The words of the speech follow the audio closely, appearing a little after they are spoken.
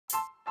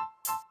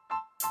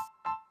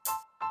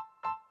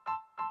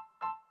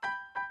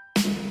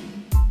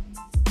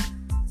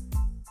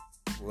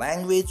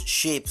Language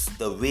shapes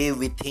the way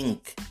we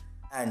think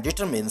and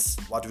determines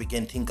what we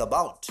can think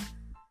about.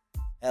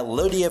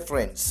 Hello, dear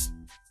friends.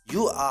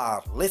 You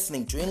are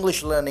listening to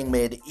English Learning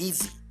Made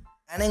Easy,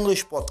 an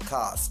English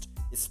podcast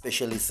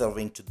especially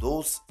serving to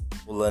those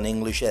who learn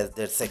English as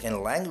their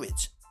second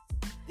language.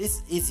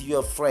 This is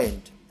your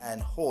friend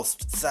and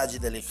host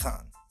Sajid Ali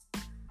Khan.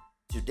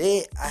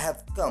 Today I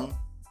have come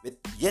with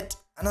yet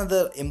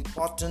another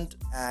important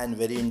and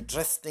very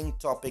interesting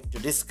topic to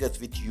discuss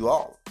with you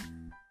all.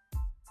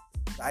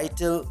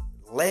 Title: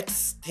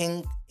 Let's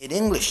Think in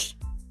English.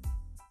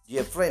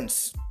 Dear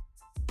friends,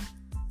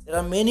 there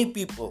are many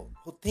people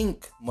who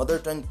think mother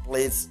tongue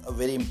plays a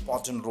very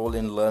important role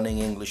in learning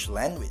English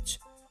language,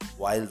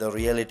 while the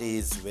reality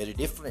is very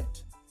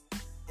different.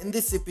 In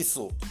this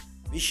episode,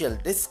 we shall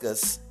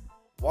discuss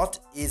what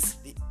is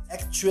the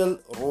actual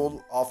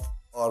role of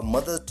our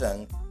mother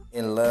tongue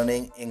in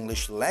learning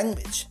English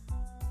language.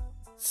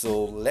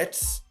 So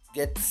let's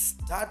get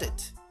started.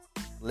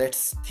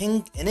 Let's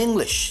think in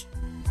English.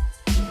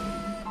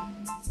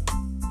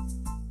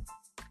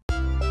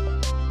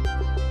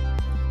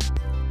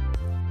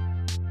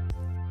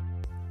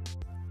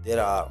 There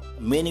are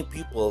many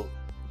people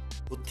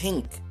who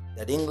think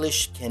that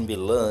English can be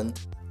learned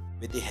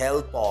with the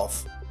help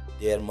of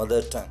their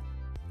mother tongue.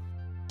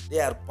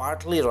 They are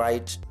partly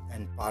right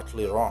and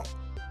partly wrong.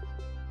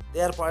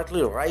 They are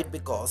partly right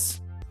because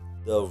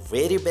the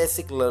very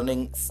basic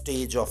learning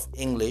stage of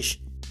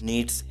English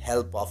needs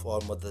help of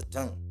our mother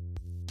tongue,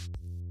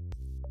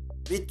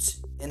 which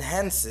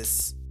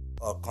enhances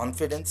our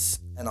confidence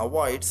and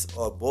avoids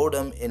our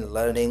boredom in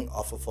learning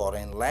of a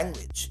foreign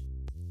language.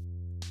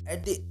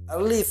 At the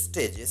early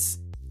stages,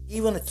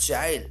 even a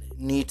child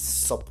needs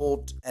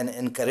support and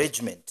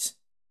encouragement,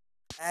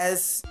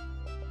 as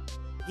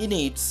he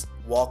needs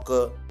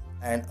walker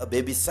and a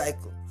baby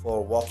cycle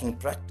for walking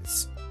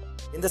practice.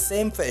 In the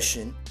same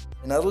fashion,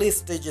 in early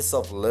stages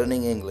of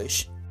learning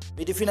English,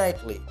 we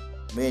definitely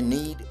may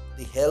need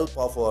the help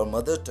of our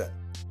mother tongue,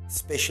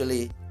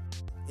 especially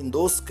in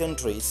those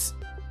countries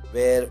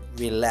where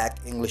we lack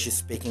English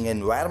speaking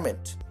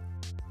environment.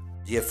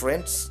 Dear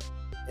friends,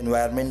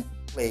 environment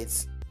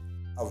plays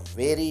a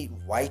very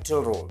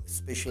vital role,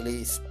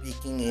 especially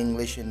speaking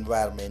English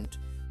environment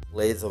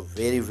plays a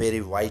very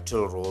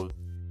vital role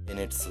in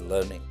its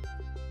learning,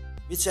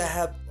 which I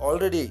have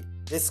already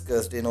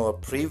discussed in our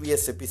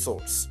previous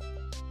episodes,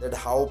 that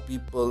how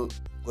people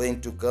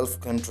going to Gulf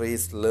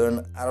countries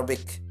learn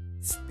Arabic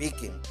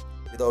speaking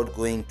without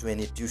going to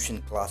any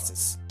tuition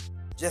classes,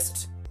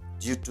 just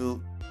due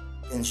to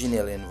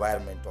congenial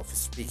environment of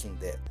speaking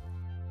there.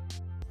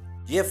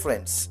 Dear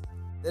friends,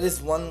 there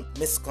is one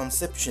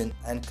misconception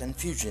and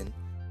confusion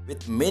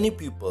with many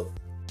people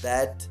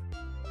that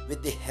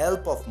with the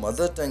help of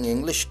mother tongue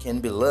English can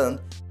be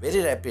learned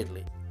very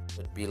rapidly.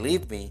 But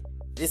believe me,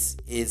 this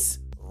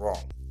is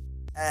wrong,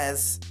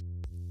 as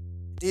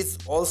it is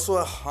also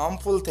a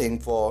harmful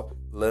thing for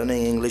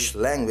learning English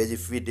language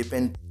if we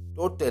depend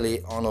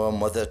totally on our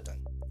mother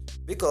tongue.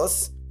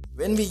 Because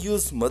when we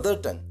use mother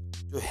tongue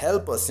to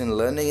help us in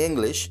learning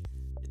English,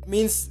 it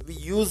means we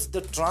use the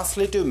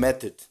translative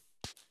method.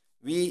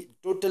 We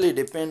totally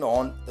depend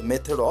on the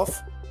method of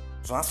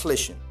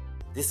translation.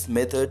 This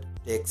method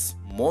takes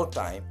more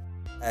time,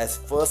 as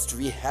first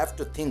we have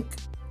to think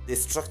the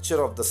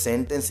structure of the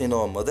sentence in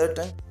our mother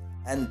tongue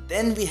and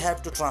then we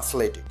have to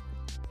translate it.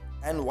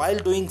 And while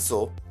doing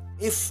so,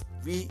 if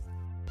we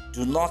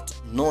do not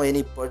know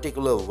any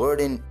particular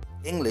word in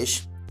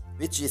English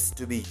which is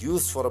to be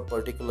used for a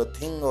particular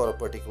thing or a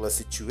particular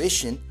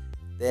situation,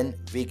 then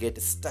we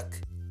get stuck,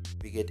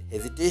 we get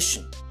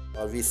hesitation,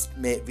 or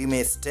we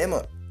may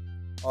stammer,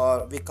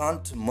 or we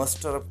can't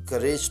muster up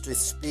courage to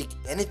speak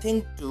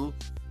anything to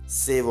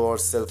save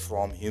ourselves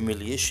from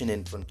humiliation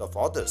in front of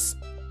others.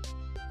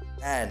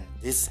 And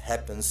this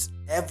happens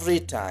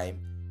every time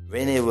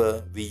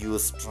whenever we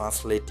use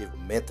translative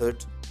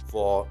method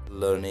for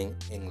learning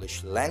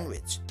English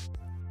language.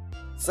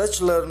 Such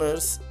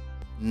learners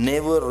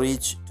never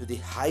reach to the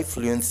high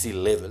fluency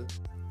level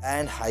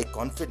and high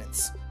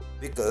confidence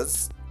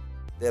because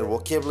their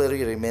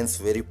vocabulary remains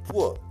very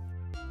poor,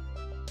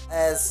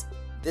 as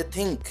they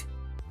think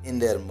in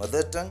their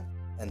mother tongue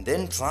and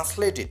then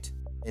translate it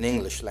in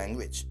English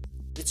language,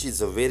 which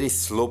is a very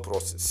slow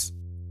process.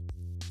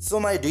 So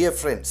my dear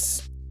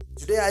friends,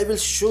 today I will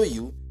show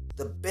you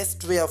the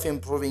best way of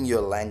improving your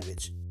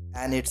language,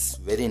 and it's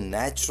very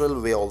natural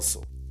way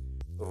also.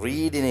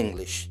 Read in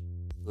English,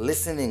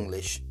 listen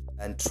English,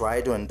 and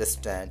try to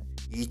understand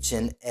each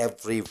and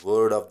every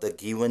word of the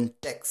given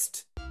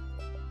text.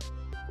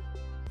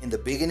 In the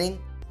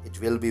beginning, it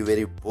will be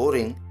very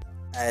boring,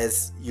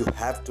 as you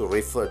have to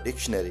refer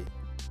dictionary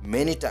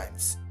many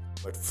times.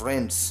 But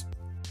friends,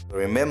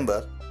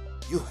 remember,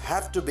 you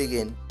have to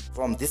begin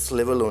from this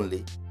level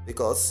only,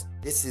 because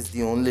this is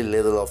the only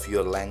level of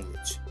your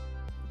language.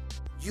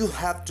 You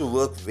have to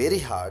work very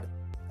hard,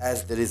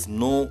 as there is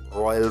no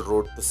royal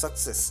road to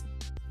success.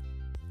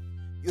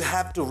 You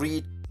have to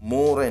read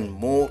more and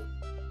more,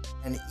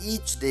 and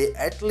each day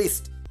at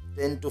least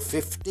 10 to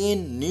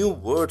 15 new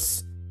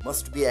words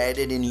must be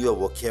added in your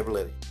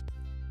vocabulary.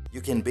 You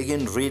can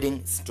begin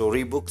reading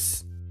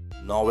storybooks,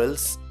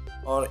 novels,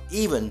 or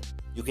even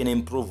you can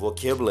improve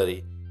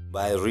vocabulary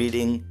by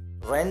reading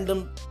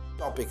random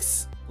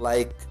topics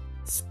like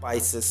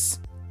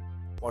spices.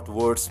 What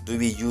words do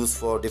we use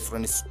for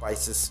different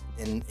spices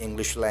in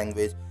English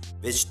language?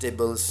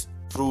 Vegetables,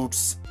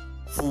 fruits,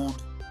 food,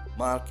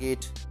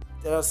 market.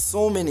 There are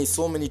so many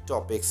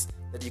topics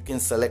that you can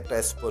select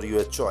as per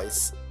your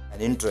choice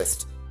and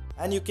interest,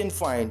 and you can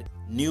find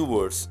new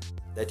words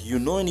that you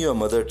know in your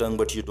mother tongue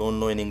but you don't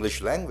know in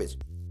English language.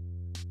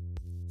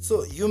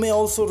 So you may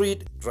also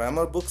read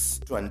grammar books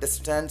to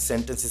understand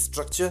sentence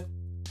structure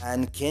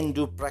and can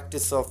do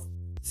practice of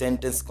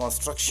sentence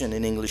construction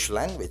in English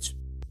language.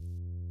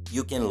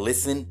 You can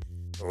listen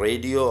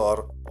radio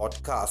or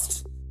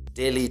podcasts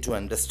daily to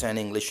understand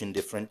English in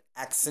different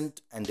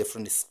accent and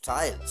different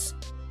styles.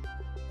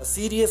 A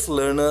serious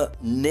learner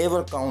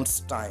never counts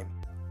time.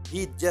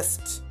 He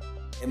just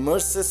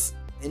immerses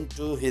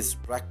into his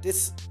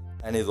practice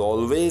and is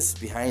always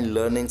behind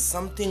learning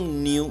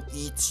something new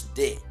each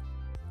day.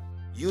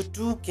 You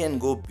too can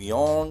go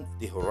beyond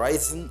the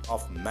horizon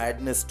of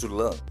madness to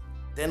learn.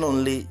 Then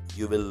only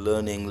you will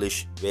learn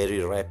English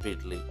very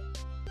rapidly.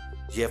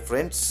 Dear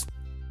friends,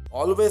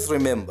 always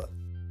remember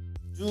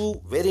two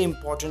very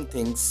important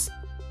things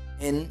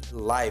in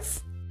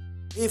life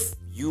if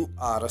you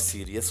are a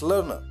serious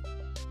learner.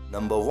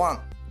 Number one,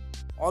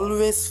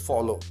 always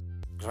follow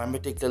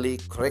grammatically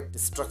correct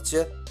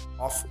structure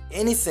of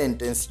any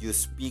sentence you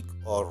speak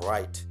or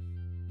write.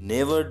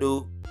 Never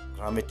do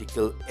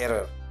grammatical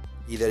error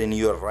either in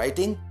your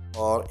writing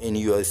or in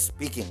your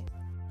speaking.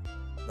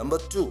 Number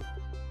two,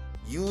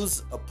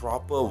 use a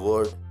proper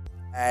word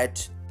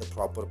at the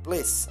proper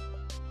place.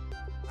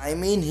 I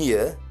mean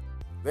here,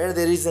 where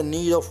there is a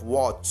need of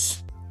watch,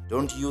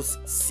 don't use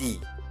see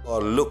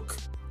or look.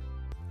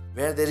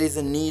 Where there is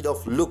a need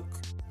of look,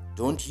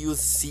 don't use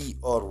see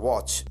or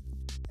watch.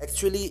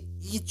 Actually,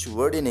 each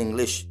word in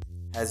English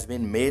has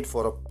been made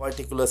for a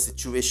particular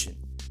situation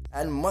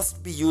and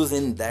must be used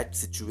in that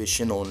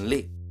situation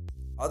only.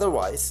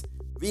 Otherwise,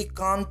 we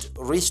can't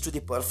reach to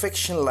the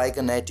perfection like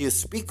a native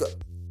speaker.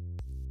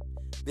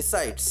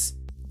 Besides,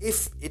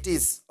 if it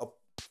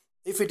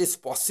is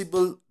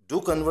possible,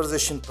 do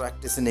conversation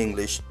practice in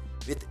English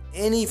with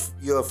any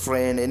your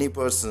friend, any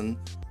person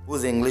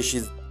whose English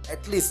is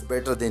at least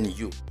better than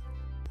you,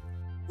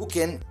 who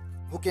can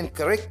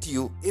correct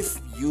you if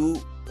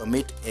you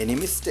commit any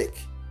mistake.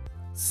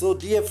 So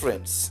dear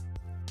friends,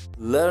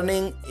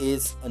 learning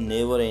is a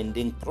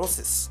never-ending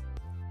process.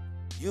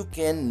 You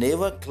can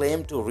never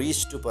claim to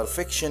reach to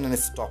perfection and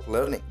stop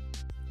learning.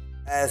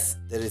 As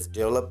there is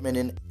development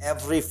in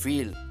every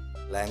field,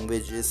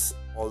 languages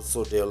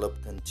also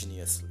develop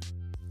continuously.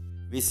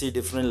 We see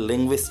different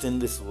linguists in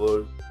this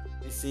world.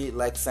 We see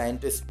like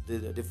scientists,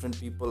 different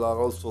people are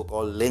also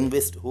called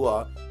linguists who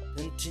are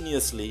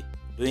continuously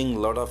doing a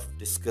lot of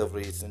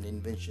discoveries and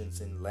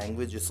inventions in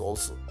languages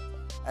also.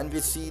 And we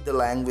see the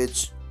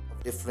language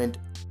of different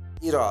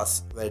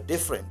eras were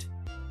different,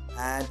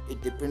 and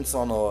it depends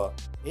on our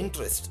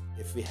interest.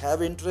 If we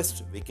have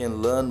interest, we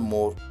can learn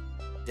more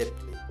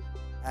depthly,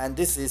 and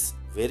this is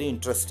very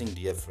interesting,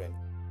 dear friend.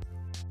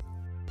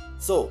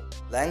 So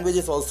language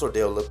is also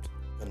developed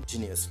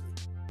continuously.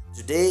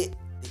 Today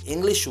the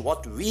English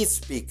what we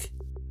speak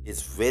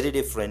is very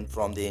different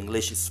from the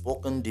English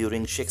spoken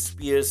during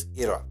Shakespeare's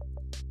era.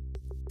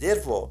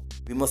 Therefore,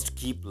 we must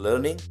keep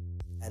learning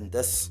and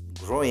thus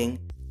growing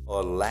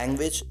our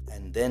language,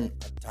 and then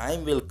a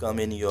time will come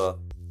in your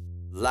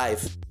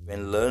life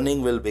when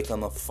learning will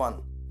become a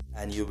fun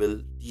and you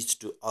will teach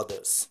to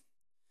others.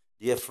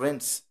 Dear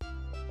friends,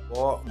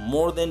 for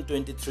more than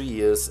 23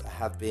 years I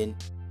have been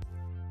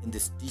in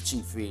this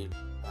teaching field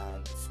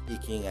and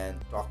speaking and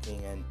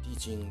talking and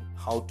teaching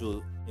how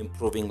to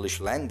improve English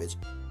language.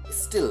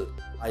 Still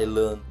I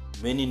learn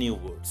many new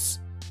words.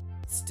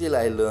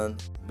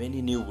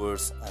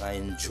 And I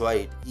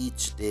enjoyed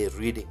each day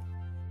reading.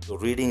 So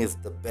reading is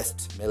the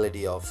best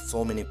melody of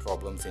so many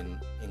problems in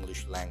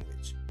English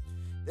language.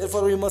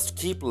 Therefore, we must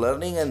keep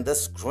learning and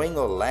thus growing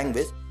our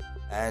language,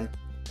 and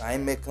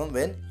time may come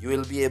when you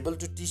will be able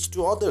to teach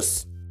to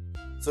others.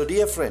 So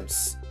dear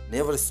friends,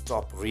 never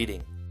stop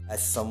reading.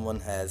 As someone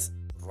has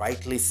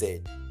rightly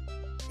said,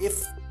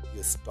 if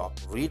you stop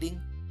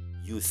reading,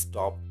 you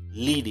stop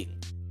leading.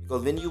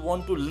 Because when you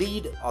want to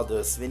lead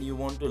others, when you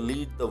want to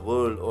lead the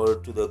world or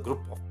to the group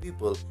of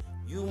people,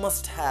 you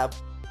must have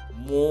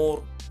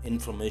more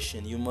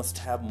information, you must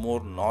have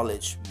more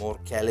knowledge, more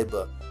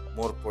caliber,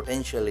 more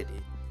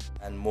potentiality,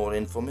 and more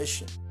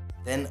information.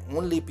 Then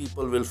only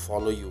people will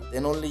follow you,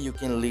 then only you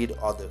can lead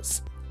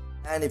others.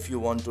 And if you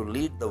want to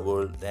lead the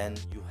world, then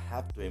you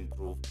have to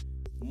improve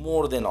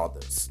more than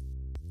others.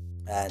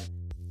 And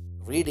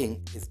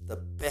reading is the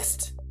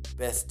best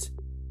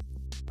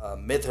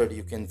method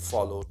you can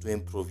follow to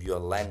improve your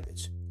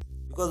language,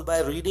 because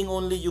by reading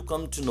only you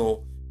come to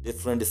know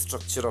different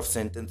structure of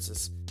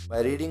sentences. By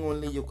reading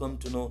only you come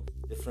to know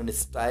different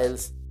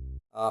styles,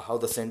 how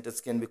the sentence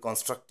can be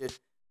constructed.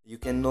 You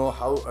can know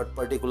how a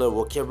particular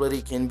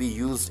vocabulary can be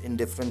used in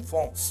different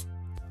forms.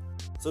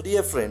 So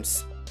dear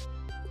friends,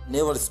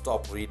 never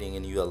stop reading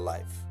in your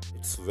life.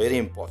 It's very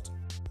important.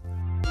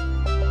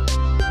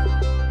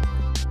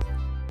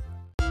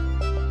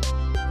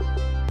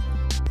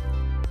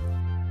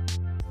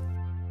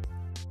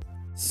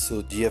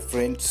 So, dear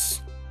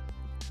friends,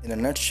 in a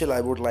nutshell, I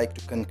would like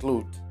to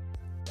conclude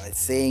by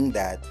saying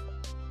that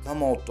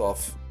come out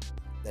of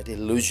that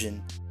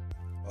illusion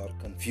or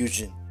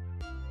confusion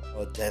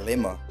or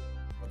dilemma,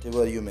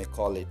 whatever you may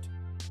call it,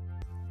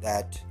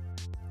 that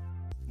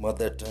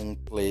mother tongue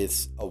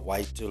plays a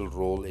vital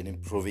role in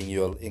improving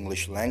your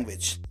English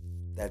language.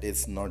 That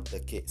is not the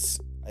case.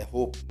 I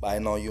hope by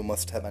now you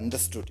must have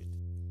understood it.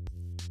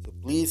 So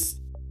please,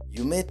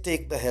 you may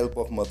take the help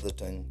of mother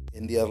tongue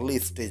in the early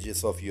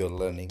stages of your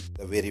learning,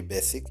 the very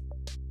basic,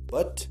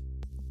 but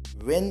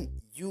when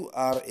you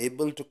are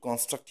able to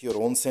construct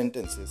your own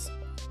sentences,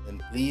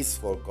 then please,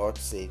 for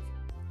God's sake,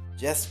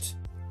 just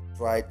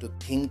try to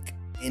think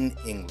in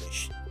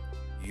English.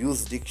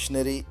 Use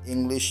dictionary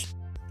English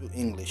to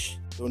English.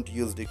 Don't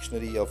use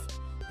dictionary of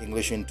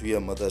English into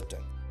your mother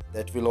tongue.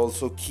 That will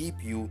also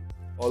keep you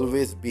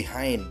always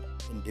behind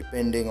in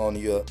depending on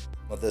your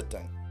mother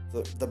tongue.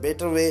 So the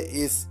better way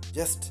is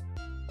just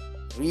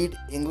read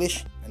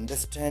English,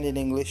 understand in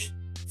English,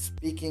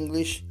 speak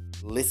English,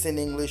 listen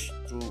English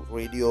through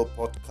radio,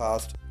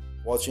 podcast,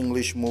 watch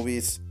English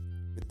movies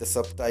with the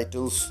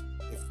subtitles.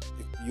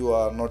 If you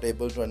are not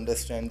able to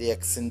understand the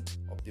accent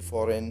of the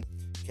foreign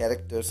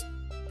characters,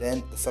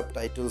 then the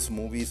subtitles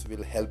movies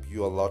will help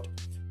you a lot.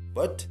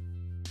 But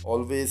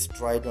always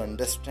try to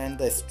understand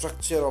the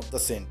structure of the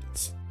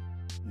sentence.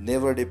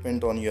 Never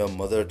depend on your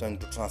mother tongue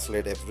to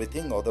translate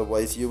everything,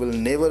 otherwise you will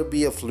never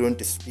be a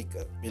fluent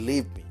speaker.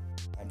 Believe me,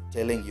 I'm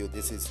telling you,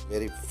 this is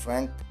very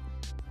frank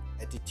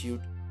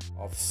attitude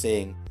of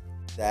saying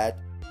that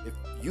if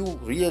you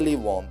really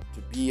want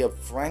to be a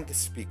frank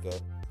speaker,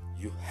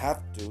 you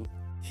have to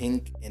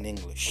think in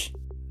English.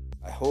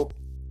 I hope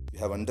you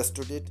have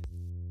understood it.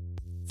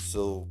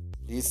 So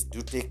please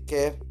do take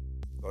care.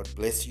 God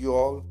bless you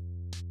all.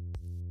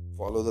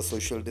 Follow the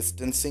social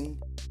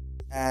distancing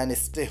and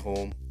stay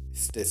home,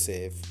 stay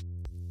safe.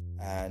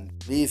 And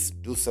please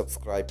do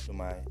subscribe to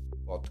my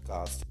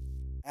podcast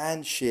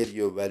and share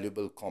your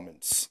valuable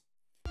comments.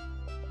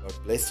 God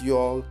bless you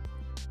all.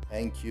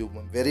 Thank you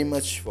very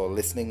much for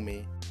listening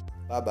me.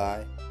 Bye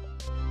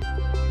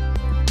bye.